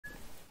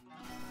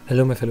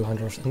Hello my fellow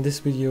hunters, in this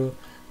video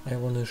I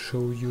want to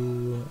show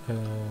you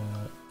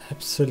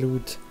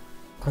absolute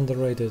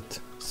underrated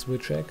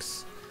Switch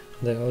Axe.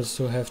 And I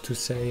also have to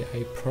say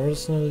I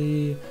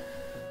personally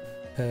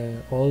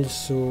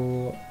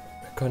also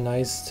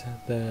recognized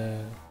the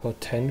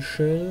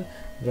potential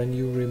when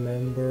you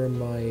remember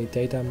my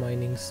data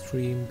mining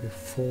stream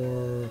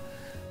before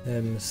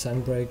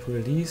Sunbreak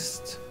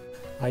released.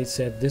 I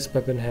said this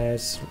weapon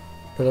has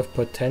a lot of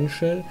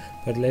potential,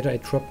 but later I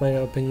dropped my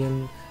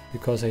opinion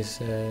because I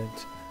said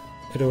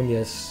it only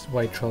has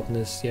white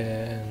sharpness,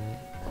 yeah, and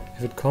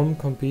if it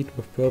compete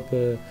with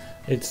purple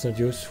it's not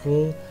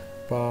useful.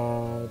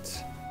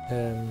 But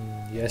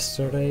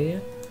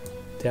yesterday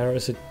there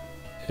is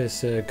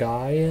a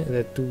guy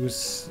that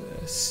does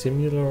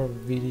similar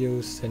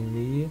videos than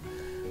me.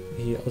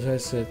 He also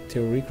has a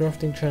theory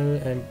crafting channel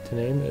and the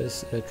name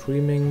is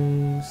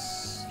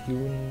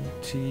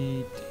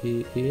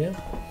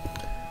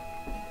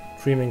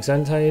Dreaming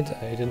Suntide.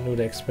 I didn't know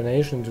the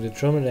explanation to the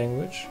German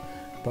language,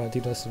 but he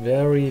does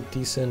very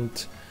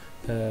decent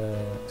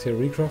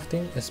theory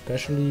crafting,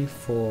 especially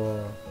for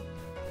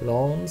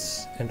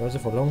lawns and also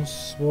for long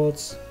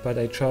swords. But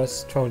I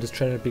just found this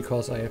channel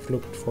because I have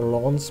looked for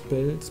lawns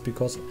builds,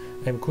 because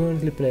I'm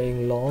currently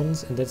playing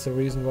lawns, and that's the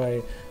reason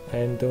why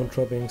I don't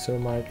dropping so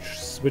much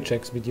Switch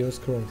Axe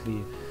videos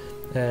currently.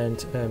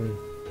 And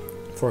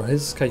for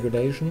his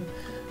calculation,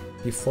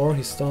 before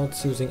he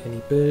starts using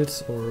any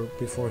builds or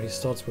before he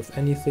starts with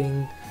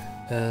anything,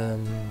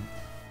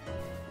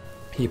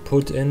 he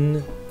put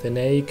in the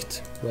naked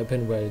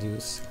weapon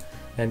values,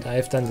 and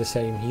I've done the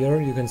same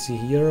here. You can see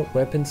here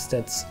weapon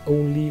stats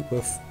only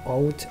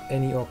without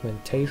any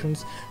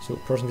augmentations. So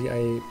personally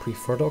I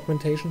prefer the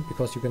augmentation,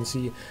 because you can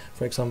see,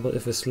 for example,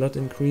 if a slot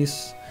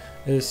increase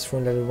is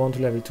from level 1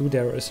 to level 2,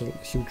 there is a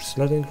huge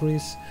slot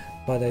increase,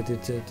 but I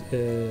did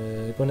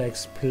it, gonna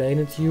explain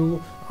it to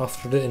you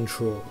after the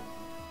intro.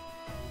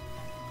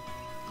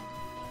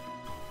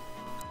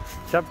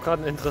 Ich habe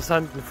gerade einen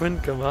interessanten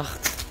Fund gemacht,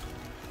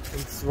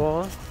 und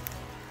zwar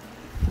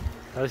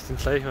werde ich den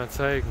gleich mal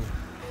zeigen.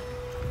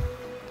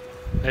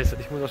 Also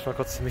ich muss erst mal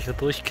kurz mich hier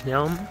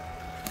durchknärmen.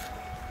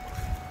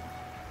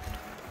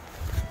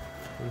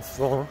 Und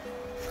zwar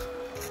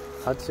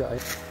hat hier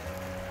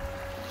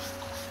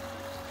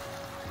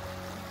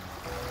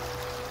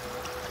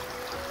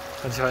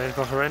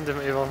einfach random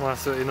mal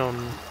so in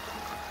einen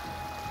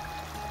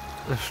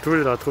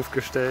Stuhl da drauf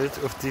gestellt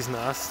auf diesen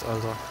Ast,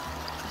 also.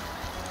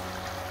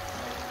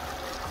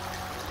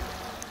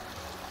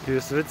 Hier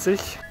ist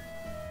witzig.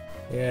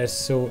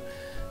 Yes, so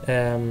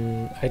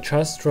I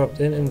just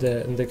dropped in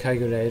the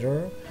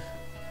calculator.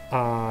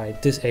 I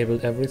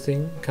disabled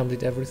everything,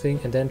 complete everything,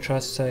 and then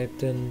just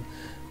typed in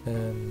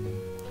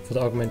for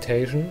the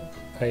augmentation.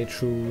 I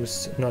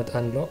choose not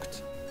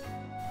unlocked,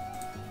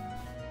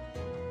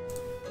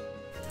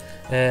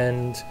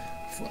 and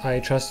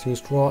I just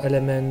used raw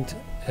element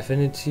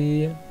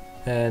affinity,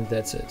 and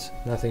that's it,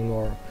 nothing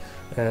more.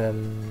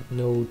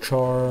 No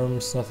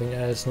charms, nothing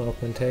else, no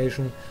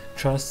augmentation,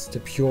 just the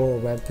pure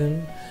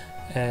weapon.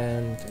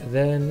 And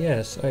then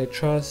yes, I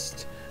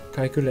just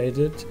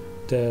calculated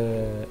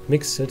the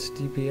mixed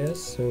DPS,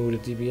 so the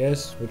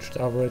DPS, which is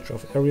the average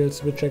of aerial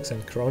Switch Axe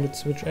and grounded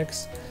Switch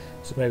Axe.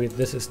 So maybe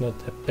this is not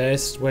the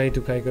best way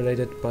to calculate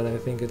it, but I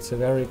think it's a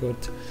very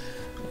good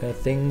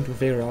thing to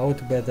figure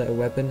out whether a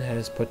weapon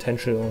has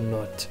potential or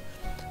not.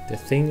 The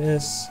thing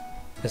is,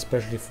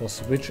 especially for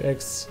Switch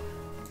Axe,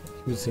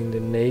 using the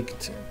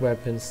naked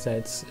weapon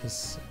stats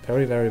is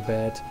very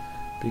bad,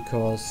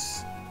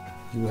 because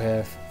you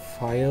have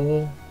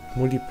file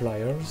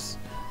multipliers,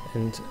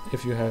 and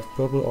if you have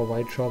purple or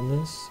white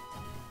sharpness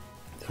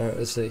there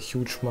is a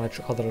huge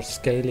much other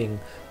scaling.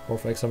 Or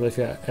for example, if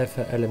you have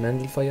an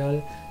elemental file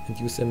and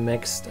use a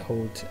maxed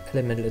out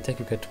elemental attack,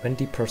 you get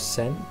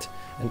 20%,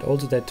 and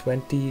also that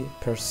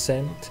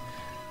 20%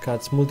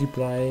 gets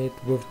multiplied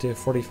with the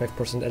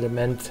 45%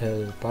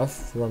 elemental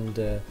buff from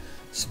the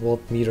sword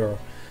meter.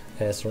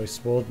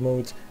 Sword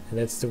mode, and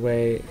that's the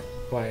way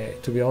why,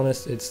 to be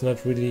honest, it's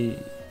not really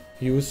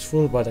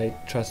useful, but I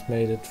just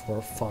made it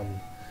for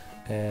fun.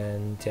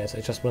 And yes,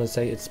 I just want to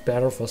say it's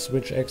better for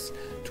Switch Axe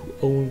to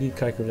only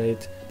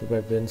calculate the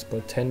weapon's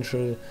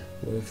potential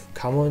with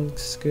common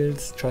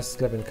skills, just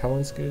 11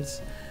 common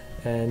skills,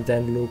 and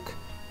then look,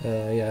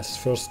 yes,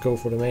 first go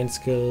for the main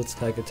skills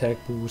like attack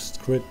boost,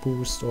 crit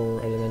boost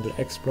or elemental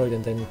exploit,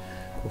 and then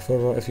go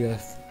further if you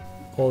have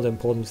all the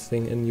important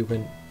thing, and you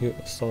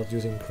start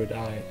using crit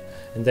eye,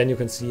 and then you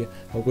can see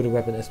how good a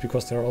weapon is,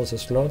 because there are also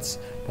slots.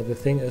 But the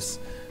thing is,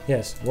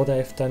 yes, what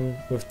I've done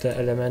with the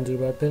elemental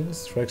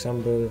weapons, for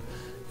example,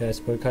 yes,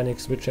 volcanic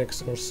Switch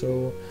Axe or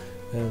so,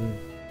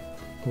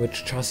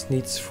 which just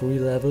needs 3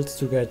 levels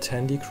to get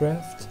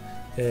handicraft.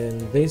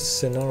 In this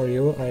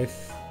scenario I've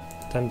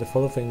done the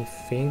following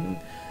thing.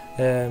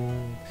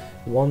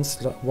 One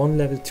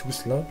level 2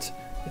 slot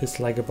is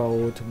like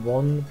about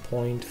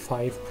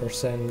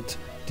 1.5%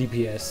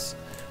 DPS.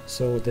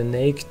 So the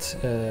naked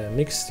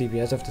mixed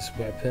DPS of this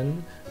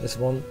weapon is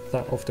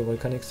of the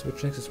volcanic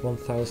Switch Axe is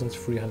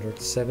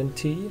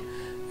 1370,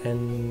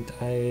 and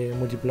I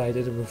multiplied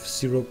it with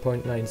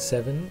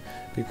 0.97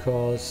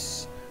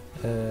 because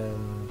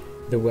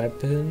the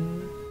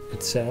weapon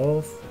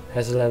itself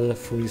has a level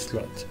 3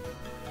 slot.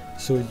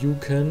 So you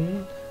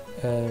can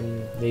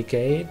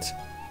negate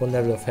one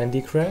level of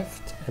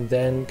handicraft and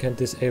then can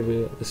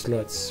disable the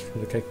slots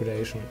from the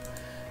calculation.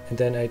 And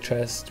then I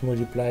just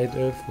multiplied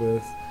it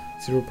with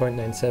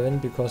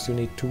 0.97 because you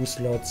need 2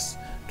 slots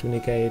to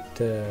negate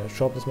the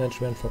sharpness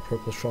management for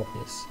purple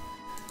sharpness.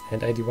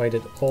 And I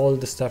divided all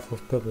the stuff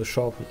with purple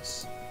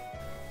sharpness.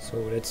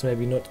 So that's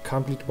maybe not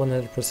complete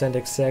 100%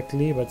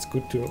 exactly, but it's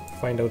good to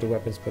find out the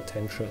weapon's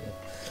potential.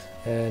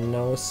 And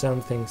now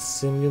something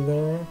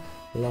similar,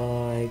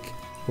 like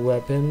a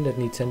weapon that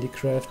needs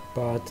handicraft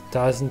but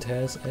doesn't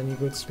has any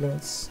good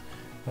slots.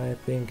 I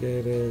think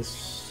it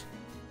is...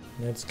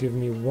 Let's give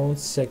me 1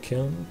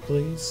 second,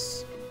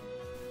 please.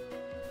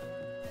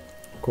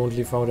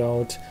 Currently found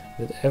out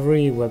that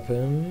every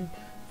weapon...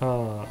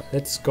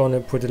 let's gonna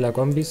put the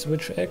Lagombi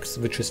Switch Axe,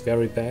 which is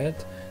very bad.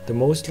 The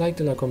most like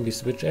the Lagombi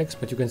Switch Axe,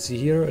 but you can see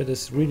here it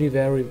is really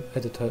very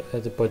at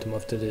the bottom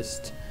of the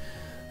list.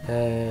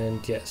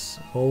 And yes,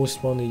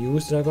 most want to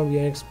use the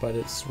Lagombi Axe, but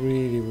it's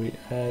really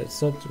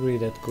it's not really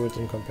that good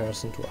in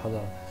comparison to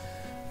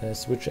other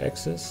Switch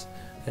Axes.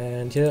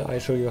 And here I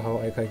show you how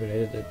I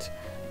calculated it.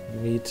 You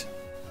need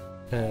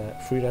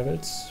 3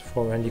 levels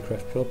for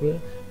handicraft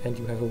purple, and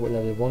you have a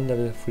level 1,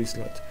 level 3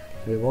 slot.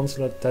 Level 1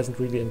 slot doesn't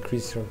really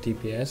increase your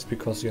DPS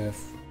because you have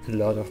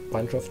a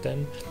bunch of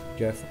them.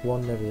 You have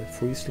 1 level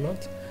 3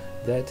 slot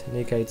that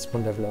negates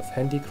 1 level of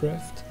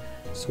handicraft,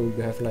 so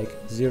you have like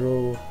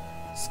 0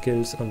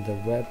 skills on the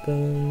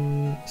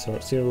weapon, so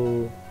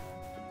 0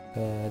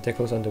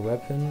 decos on the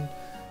weapon,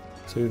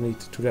 so you need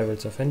 2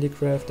 levels of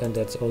handicraft, and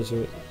that's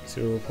also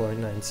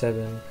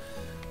 0.97.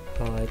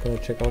 I'm gonna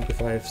check out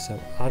if I have some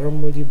other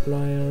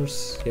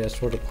multipliers. Yes,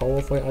 for the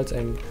power files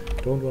I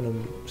don't want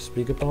to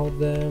speak about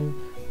them,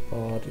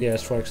 but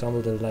yes, for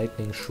example the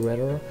lightning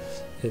shredder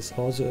is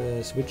also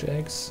a switch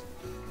axe.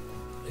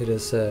 It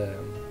is a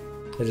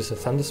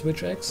thunder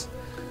switch axe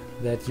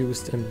that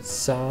used in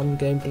some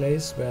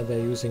gameplays where they're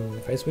using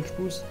phase switch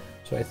boost,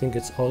 so I think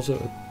it's also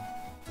a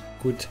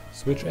good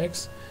switch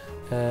axe.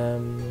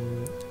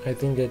 I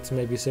think it's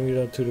maybe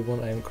similar to the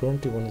one I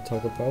currently want to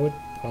talk about,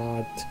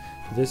 but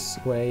this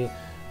way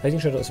lightning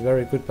shredder is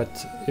very good,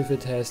 but if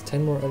it has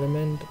 10 more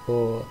element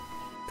or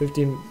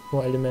 15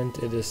 more element,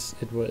 it's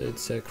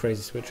a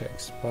crazy switch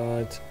axe.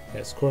 But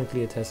yes,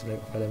 currently it has a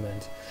lack of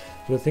element.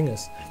 So the thing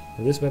is,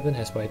 this weapon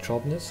has white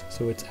sharpness,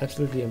 so it's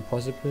absolutely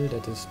impossible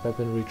that this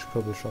weapon reach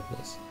purple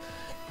sharpness.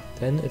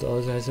 Then it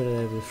also has a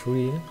level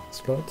 3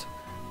 slot,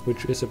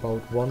 which is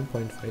about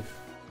 1.5%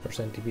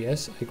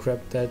 DPS. I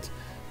grabbed that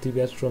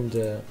DPS from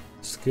the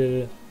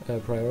skill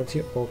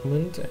priority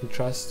augment and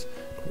just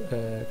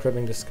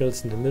grabbing the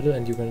skills in the middle,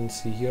 and you can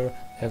see here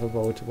I have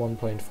about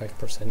 1.5%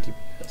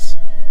 DPS.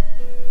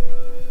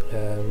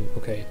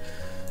 Okay,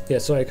 yeah,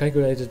 so I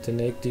calculated the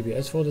naked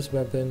DPS for this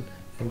weapon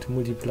and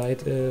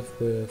multiplied it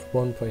with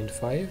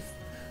 1.5.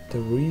 The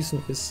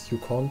reason is you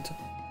can't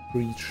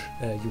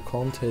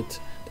hit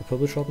the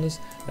purple sharpness,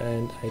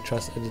 and I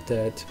just added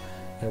that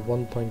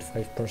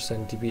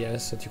 1.5%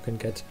 DPS that you can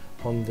get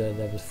on the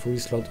level 3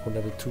 slot or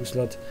level 2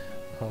 slot.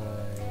 I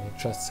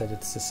just said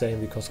it's the same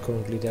because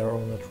currently there are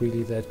not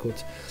really that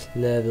good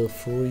level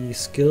 3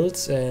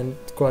 skills, and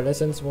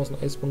Coalescence was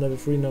nice on level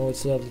 3, now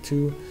it's level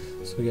 2,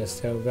 so yes,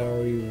 they are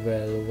very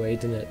well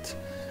weighed in it.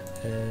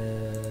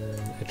 And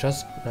I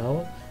just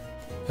now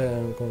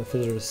I'm gonna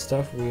filter the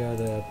stuff. We are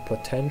the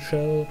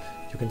potential,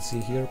 you can see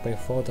here by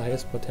far the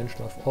highest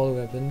potential of all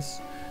weapons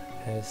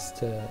has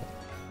the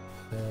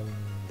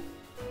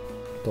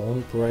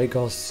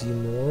Dawnbreaker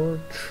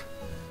Simorgh.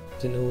 I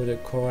don't know the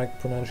correct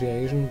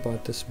pronunciation,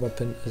 but this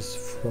weapon is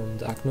from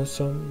the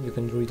Aknosom. You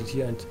can read it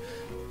here, and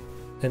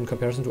in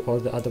comparison to all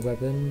the other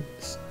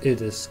weapons,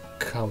 it is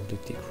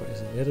completely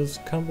crazy. It is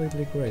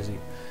completely crazy.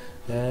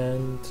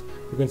 And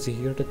you can see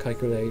here the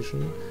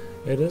calculation.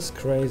 It is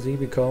crazy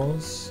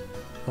because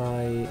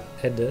I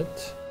added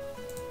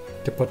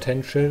the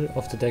potential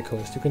of the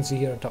decos. You can see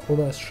here the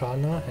Oda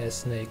Shana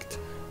has naked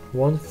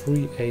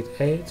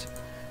 1388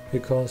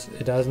 because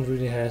it doesn't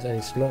really have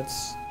any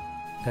slots.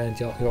 And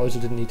yeah, you also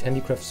didn't need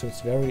handicraft, so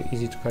it's very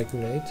easy to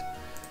calculate.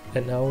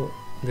 And now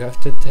you have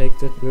to take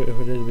that with a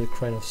little bit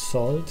grain of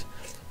salt.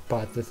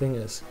 But the thing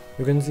is,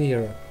 you can see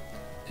here,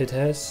 it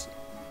has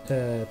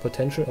a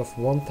potential of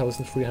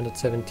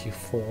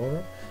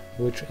 1374,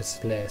 which is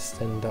less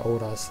than the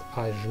Oda's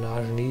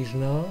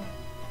Ajna.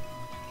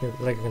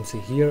 Like you can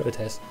see here, it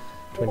has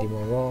 20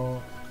 more raw,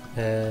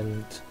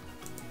 and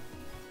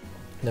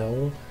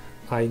now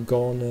I'm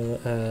gonna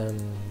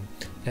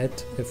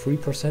add a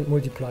 3%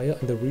 multiplier,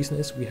 and the reason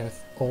is we have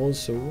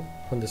also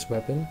on this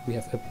weapon we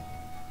have a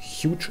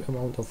huge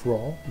amount of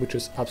raw, which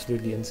is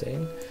absolutely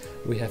insane.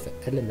 We have an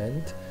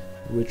element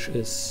which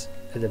is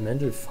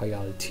elemental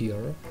file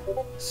tier,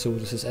 so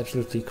this is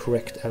absolutely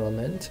correct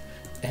element,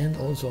 and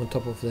also on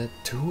top of that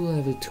 2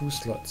 level 2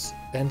 slots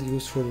and a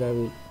useful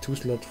level 2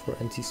 slot for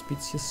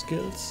anti-species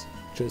skills.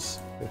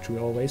 which we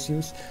always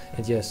use.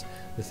 And yes,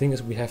 the thing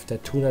is we have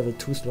that 2 level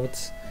 2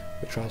 slots,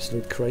 which are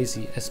absolutely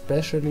crazy,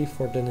 especially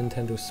for the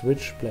Nintendo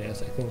Switch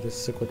players. I think this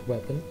is a good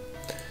weapon.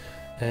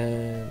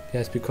 And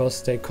yes,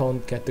 because they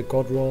can't get the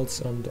god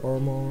rolls on the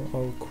armor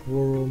or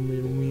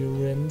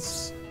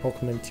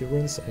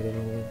augmentirons, I don't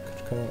know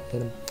what kind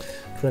of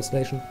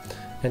translation.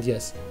 And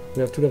yes,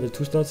 we have 2 level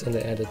 2 slots, and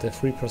they added the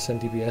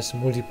 3% DPS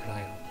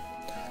multiplier.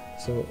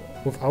 So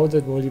without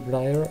that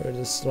multiplier, it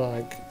is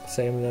like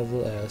same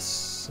level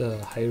as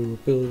Hyrule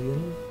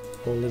Billion,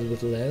 or a little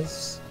bit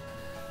less.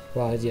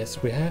 But yes,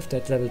 we have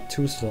that level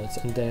 2 slots,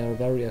 and they are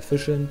very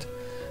efficient.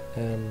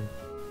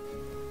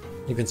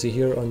 You can see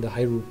here on the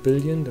Hyrule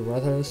Billion, the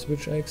Rather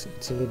Switch Axe,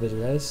 it's a little bit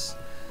less,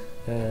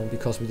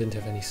 because we didn't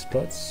have any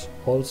slots.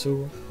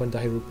 Also, on the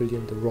Hyrule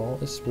Billion, the Raw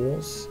is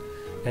worse,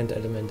 and the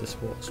Element is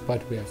worse,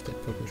 but we have that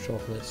purple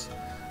sharpness.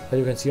 But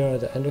you can see here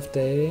at the end of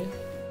day,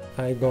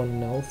 I gonna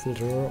now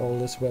filter all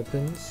these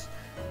weapons.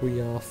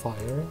 We are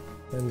fire,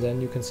 and then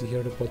you can see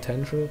here the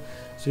potential.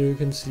 So you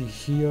can see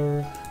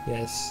here,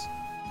 yes,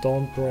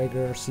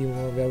 Dawnbreaker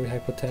Simorgh, very high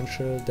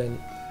potential. Then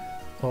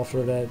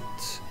after that,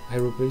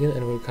 Hyrule Billion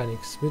and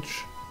Volcanic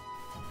Switch.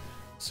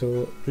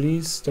 So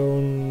please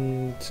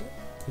don't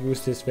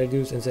use these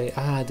values and say,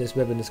 ah, this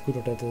weapon is good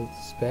or that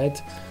is bad.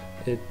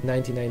 It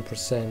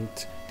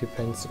 99%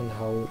 depends on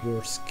how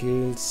your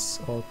skills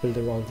are built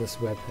around this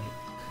weapon.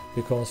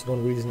 Because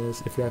one reason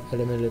is if you have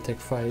elemental attack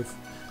 5,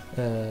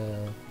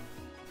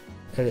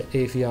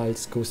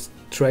 AVIs go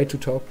straight to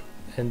top,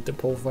 and the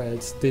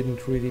profiles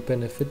didn't really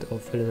benefit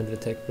of elemental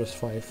attack plus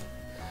 5.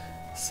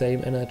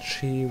 Same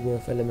energy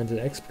with elemental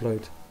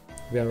exploit,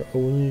 where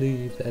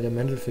only the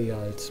elemental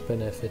fields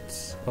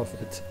benefits of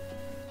it.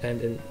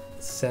 And in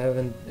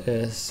several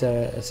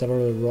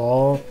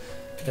raw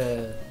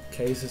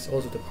cases,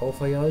 also the power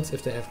fields,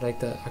 if they have like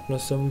the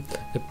Aknosom,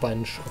 a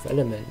bunch of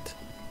element.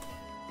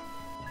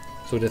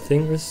 So the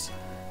thing is,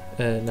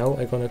 now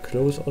I'm gonna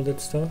close all that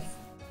stuff.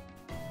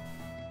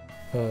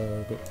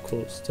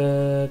 Close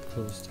that,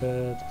 close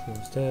that,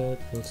 close that,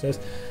 close this.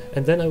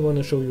 And then I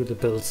wanna show you the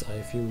builds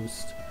I've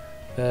used.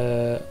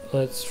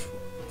 Let's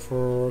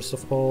first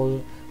of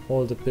all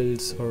the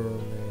builds are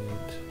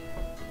made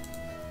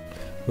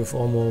with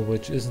armor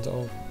which isn't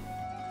all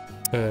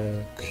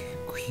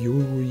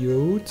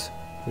curioed,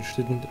 which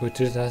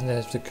doesn't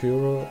have the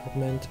Curo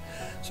augment.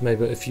 So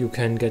maybe if you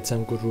can get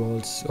some good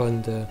rolls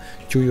on the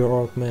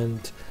Curo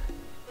augment,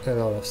 a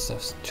lot of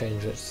stuff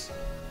changes.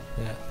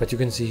 Yeah, but you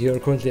can see here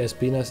currently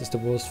Espinas is the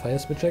worst fire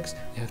switch axe.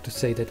 I have to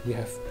say that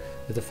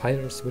the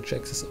fire switch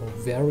axes are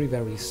very,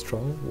 very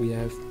strong. We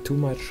have too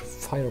much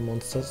fire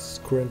monsters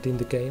currently in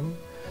the game,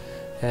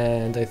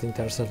 and I think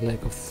there's a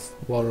lack of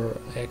water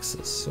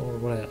axes or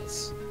what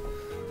else.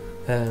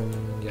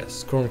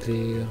 Yes,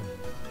 currently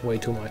way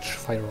too much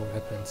fire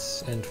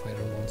weapons and fire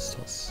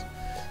monsters.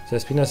 So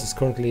Espinas is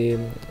currently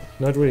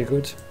not really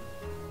good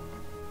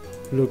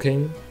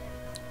looking,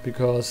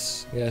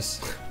 because yes,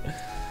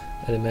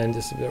 element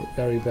is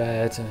very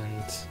bad,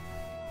 and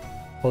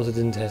also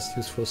didn't have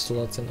useful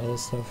slots and other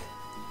stuff.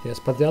 Yes,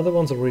 but the other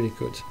ones are really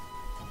good.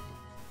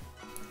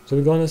 So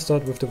we're gonna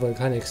start with the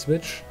Volcanic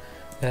Switch,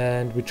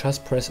 and we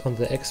just press on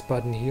the X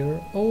button here.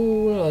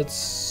 Oh,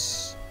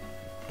 let's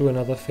do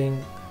another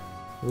thing.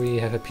 We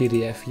have a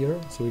PDF here,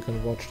 so we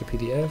can watch the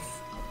PDF.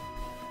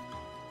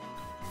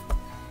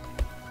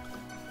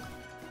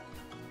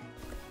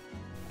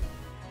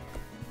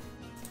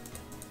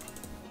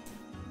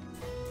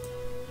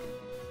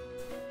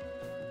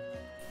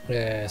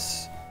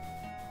 Yes,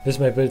 this is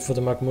my build for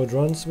the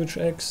Magmodron Switch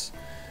Axe.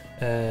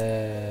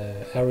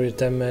 Area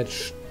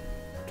damage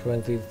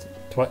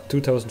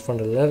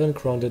 2411,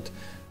 grounded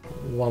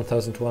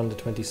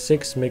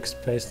 1226,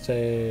 mixed paste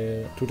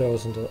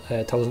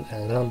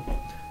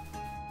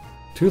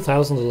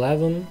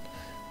 2011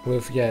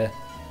 with, yeah,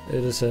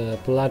 it is a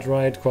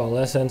Bloodrite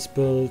Coalescence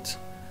build,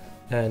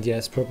 and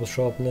yes, purple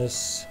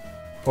sharpness.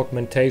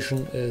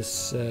 Augmentation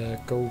is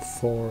go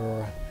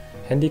for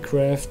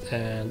handicraft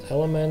and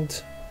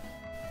element,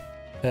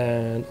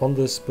 and on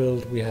this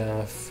build we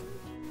have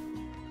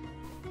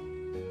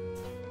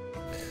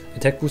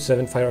attack boost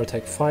 7, fire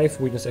attack 5,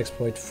 weakness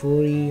exploit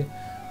 3,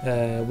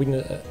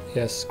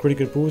 yes,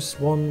 critical boost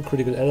 1,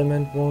 critical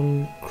element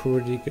 1,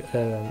 critical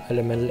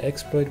elemental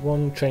exploit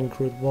 1, chain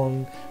crit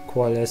 1,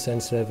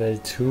 coalescence level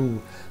 2.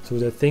 So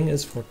the thing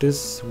is, for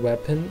this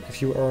weapon,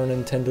 if you are a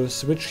Nintendo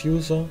Switch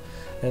user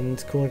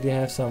and currently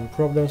have some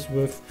problems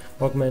with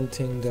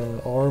augmenting the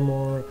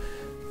armor,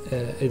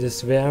 it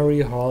is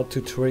very hard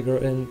to trigger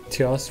in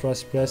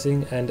Teostra's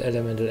Blessing and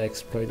elemental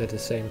exploit at the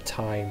same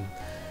time.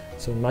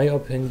 So in my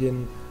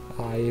opinion,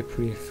 I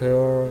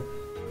prefer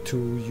to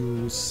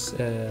use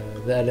the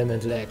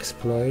elemental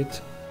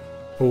exploit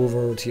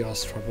over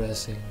Teostra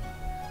Blessing,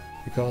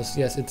 because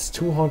yes, it's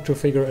too hard to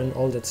figure in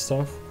all that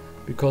stuff,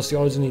 because you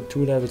also need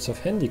 2 levels of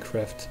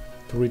handicraft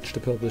to reach the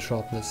purple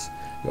sharpness.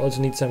 You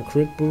also need some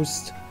crit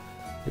boost,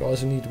 you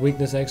also need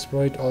weakness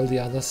exploit, all the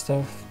other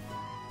stuff,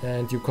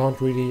 and you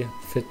can't really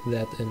fit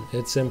that in.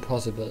 It's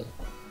impossible.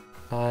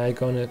 I'm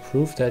gonna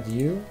prove that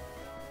you.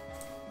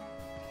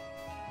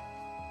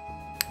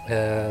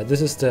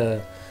 This is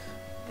the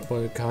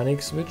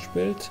Volcanic Switch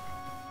build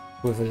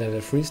with a level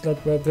 3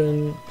 slot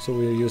weapon. So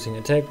we're using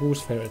attack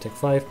boost, fire attack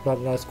 5,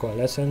 bloodlust,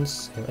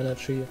 coalescence, same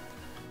energy,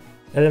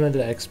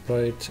 elemental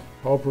exploit,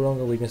 power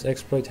prolonger, weakness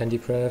exploit,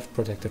 handicraft,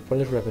 protective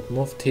polish, rapid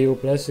move, Theo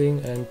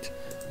blessing, and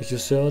if you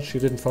search you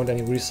didn't find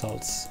any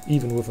results,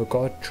 even with a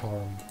god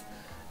charm.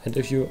 And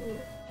if you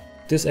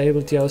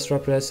disable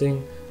Theostra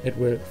blessing, it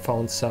will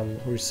found some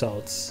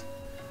results.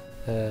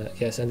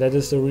 Yes, and that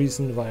is the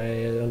reason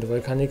why on the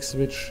Volcanic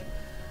Switch,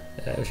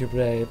 if you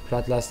play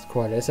Bloodlust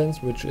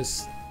Coalescence, which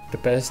is the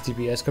best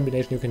DPS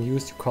combination you can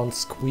use, you can't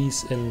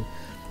squeeze in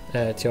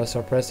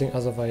Theostra blessing,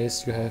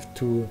 otherwise you have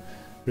to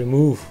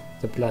remove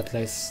the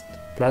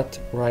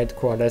Blood-Right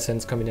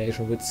Coalescence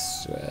combination, which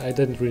I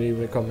didn't really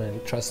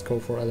recommend, just go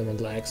for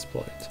Elemental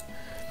Exploit.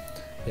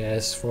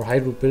 Yes, for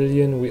Hydro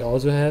Billion we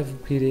also have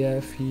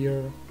PDF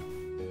here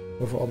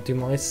with an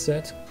optimized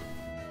set.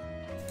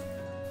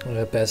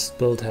 The best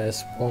build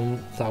has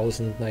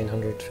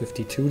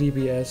 1952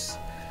 DPS.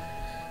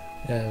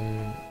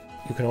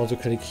 You can also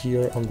click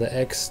here on the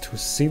X to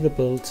see the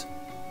build.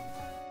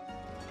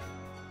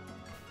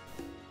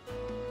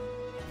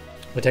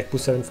 Attack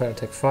boost 7, fire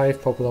attack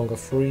 5, power prolonger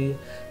 3,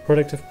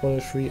 protective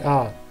polish 3.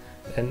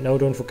 And now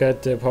don't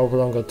forget the power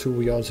prolonger 2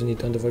 we also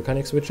need on the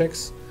Volcanic Switch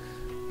Axe.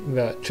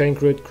 Chain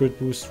crit, crit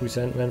boost,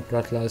 resentment,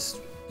 bloodlust,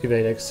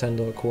 evade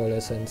extender,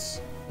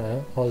 coalescence,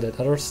 all that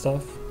other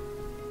stuff.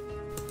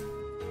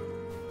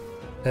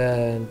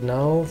 And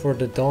now for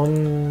the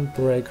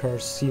Dawnbreaker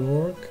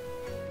Simorgh,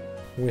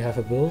 we have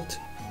a build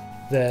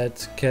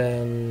that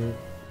can...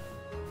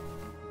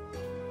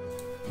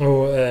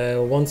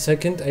 Oh, 1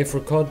 second, I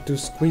forgot to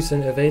squeeze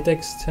an evade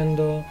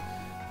extender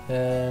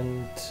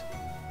and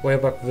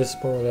Wirebug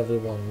Whisperer level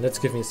 1. Let's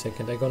give me a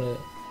second, I'm gonna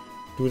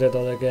do that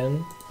all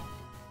again.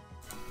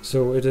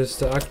 So it is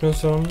the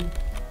Aknosom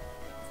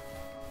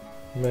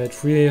with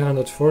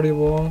 340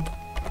 war,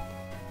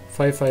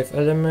 5/5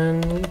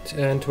 element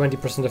and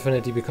 20%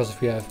 affinity because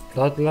we have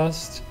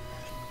Bloodlust.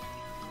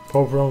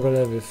 Power prolonger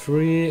level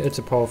 3, it's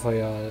a power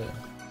fire.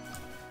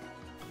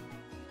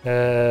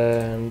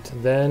 And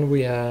then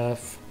we have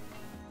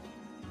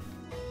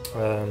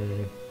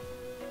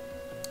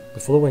the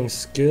following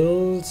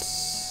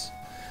skills: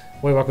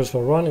 Wirebug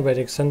for 1, evade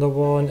extender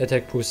 1,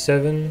 attack boost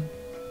 7,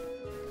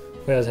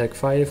 fire attack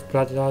 5,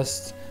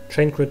 bloodlust,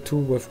 chain crit 2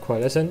 with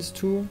coalescence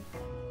 2.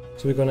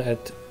 So we're gonna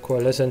add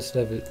coalescence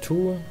level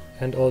 2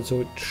 and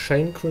also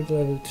chain crit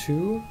level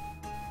 2.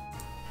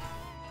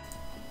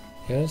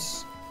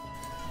 Yes.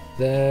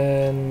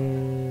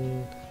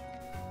 Then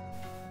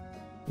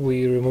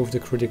we remove the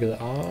critical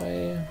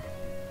eye.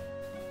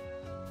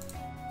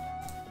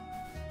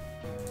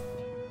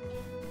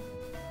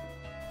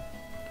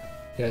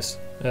 Yes.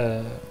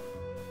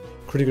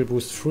 Critical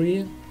boost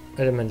 3.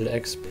 Elemental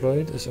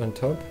exploit is on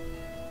top.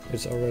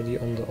 It's already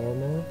on the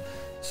armor.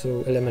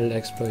 So elemental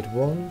exploit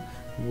 1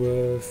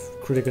 with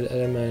critical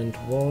element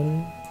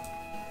 1.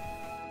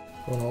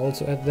 Gonna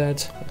also add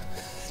that.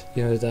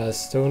 You know, it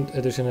does don't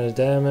additional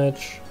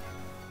damage.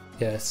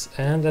 Yes,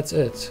 and that's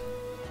it.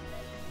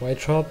 White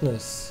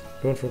sharpness.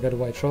 Don't forget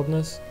white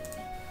sharpness.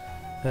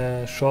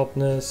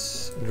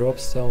 Sharpness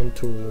drops down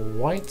to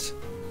white,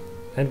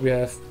 and we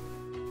have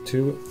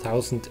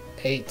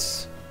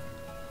 2008.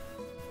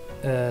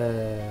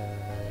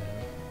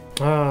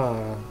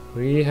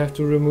 We have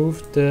to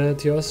remove the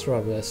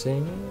Theostra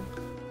blessing,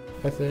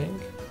 I think.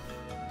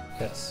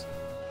 Yes.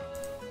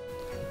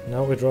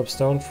 Now it drops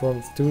down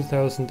from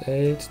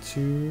 2008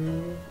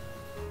 to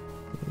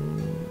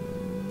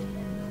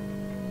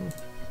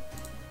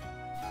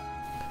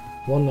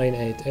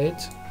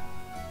 1988.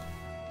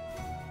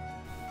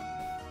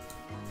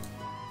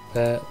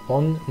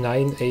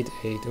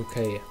 1988,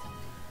 okay.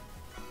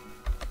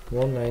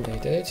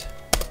 1988.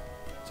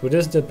 So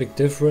this is the big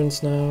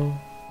difference now.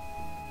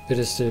 It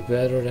is still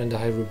better than the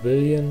High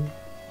Rebellion.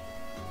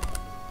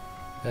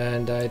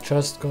 And I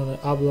just gonna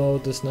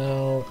upload this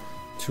now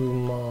to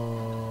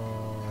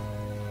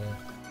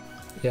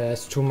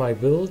my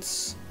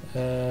builds,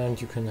 and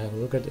you can have a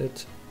look at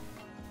it.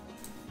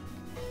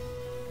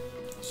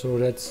 So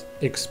let's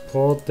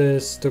export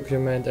this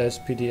document as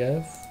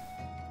PDF.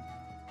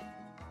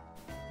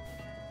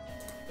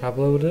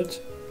 Upload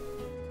it.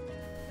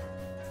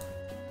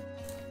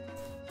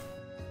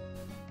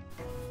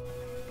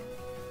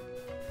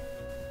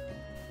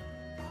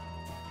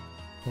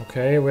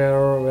 Okay,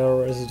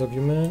 where is the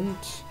document?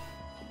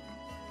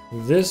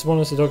 This one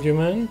is the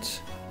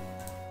document.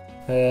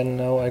 And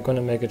now I'm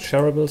gonna make it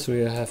shareable so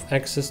you have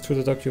access to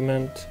the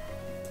document.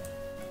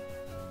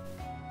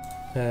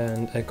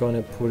 And I'm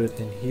gonna put it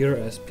in here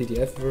as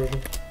PDF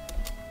version.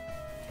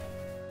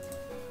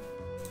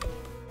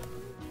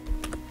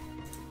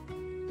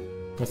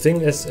 The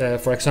thing is,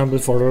 for example,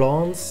 for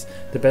lance,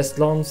 the best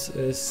lance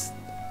is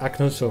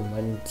Aknosom,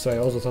 and so I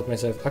also thought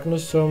myself,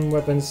 Aknosom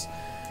weapons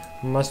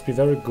must be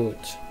very good.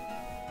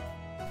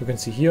 You can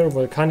see here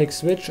Volcanic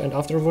Switch, and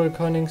after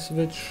Volcanic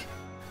Switch,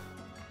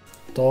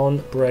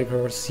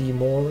 Dawnbreaker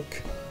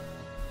Simorgh,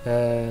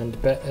 and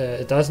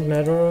it doesn't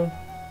matter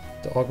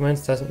The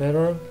augments doesn't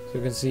matter. So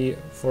you can see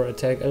for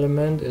attack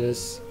element it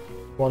is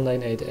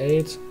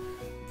 1988,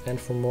 and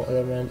for more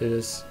element it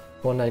is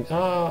 19.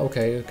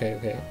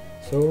 Okay.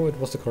 So it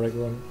was the correct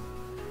one.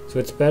 So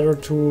it's better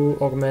to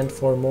augment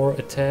for more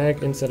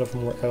attack instead of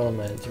more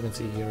element. You can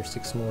see here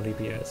 6 more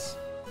DPS.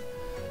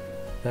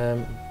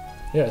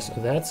 Yes,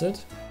 that's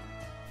it.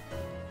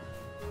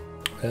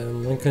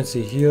 You can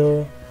see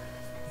here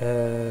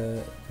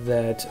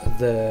that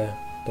the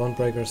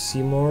Dawnbreaker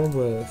Simorgh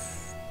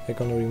we're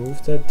gonna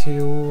remove that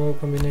TO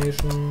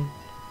combination.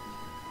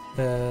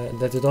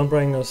 That the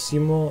Dawnbreaker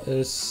Simorgh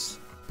is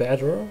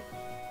better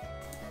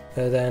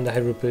than the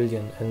Hybrid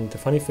Billion. And the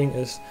funny thing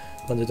is,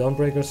 on the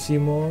Dawnbreaker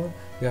Simorgh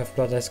you have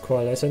Bloodlust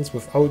Coalescence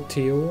without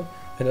TO,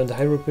 and on the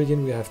Hybrid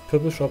Billion we have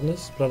Purple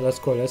Sharpness,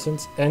 Bloodlust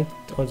Coalescence, and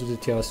also the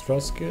TR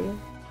Stress skill.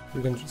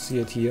 You can see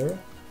it here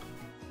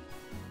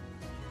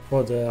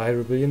for the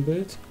Hybrid Billion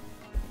build.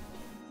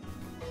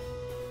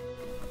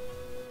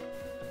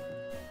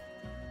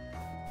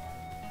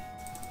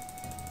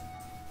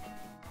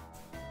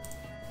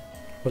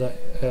 For the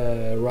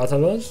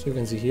Rathalos, you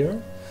can see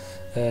here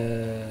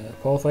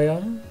Power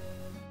Fire,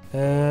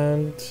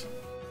 and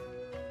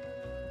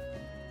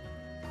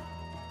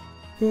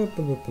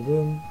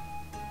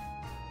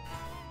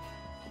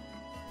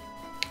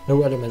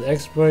no element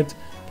exploit,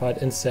 but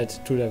instead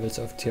 2 levels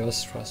of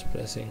Teos Trust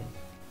Blessing.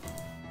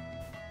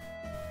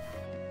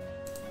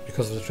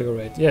 Because of the trigger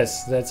rate.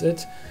 Yes, that's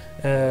it.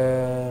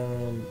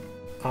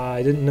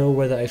 I didn't know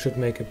whether I should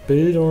make a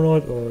build or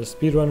not, or a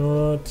speedrun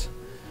or not,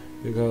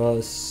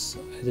 because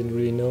I didn't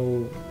really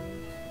know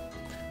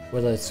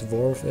whether it's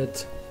worth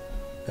it.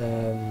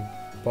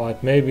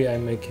 But maybe I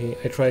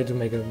try to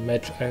make a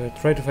match. I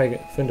try to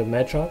find a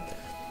matchup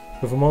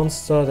with a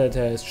monster that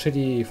has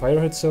shitty fire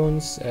hit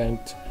zones and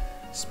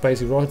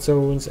spicy raw hit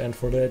zones, and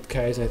for that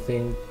case I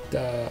think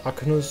the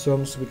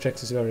Aknosom Switch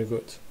Axe is very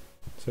good.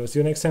 So see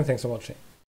you next time, thanks for watching.